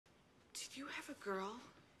Did you have a girl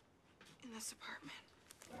in this apartment?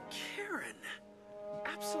 Karen,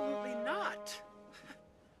 absolutely not.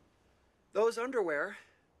 Those underwear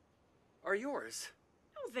are yours.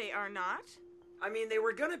 No, they are not. I mean, they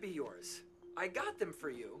were gonna be yours. I got them for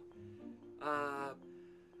you.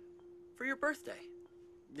 For your birthday.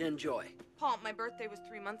 Enjoy. Paul, my birthday was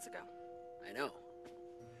 3 months ago. I know.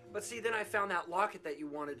 But see, then I found that locket that you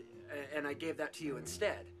wanted, and I gave that to you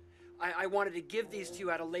instead. I wanted to give these to you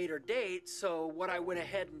at a later date, so what I went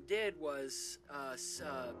ahead and did was,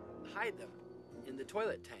 hide them in the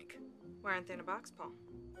toilet tank. Why aren't they in a box, Paul?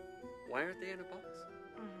 Why aren't they in a box?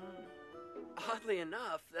 Oddly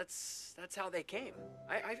enough, that's how they came.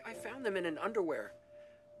 I found them in an underwear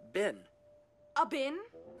bin. A bin?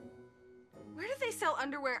 Where do they sell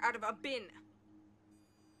underwear out of a bin?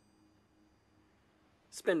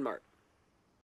 Spin Mart.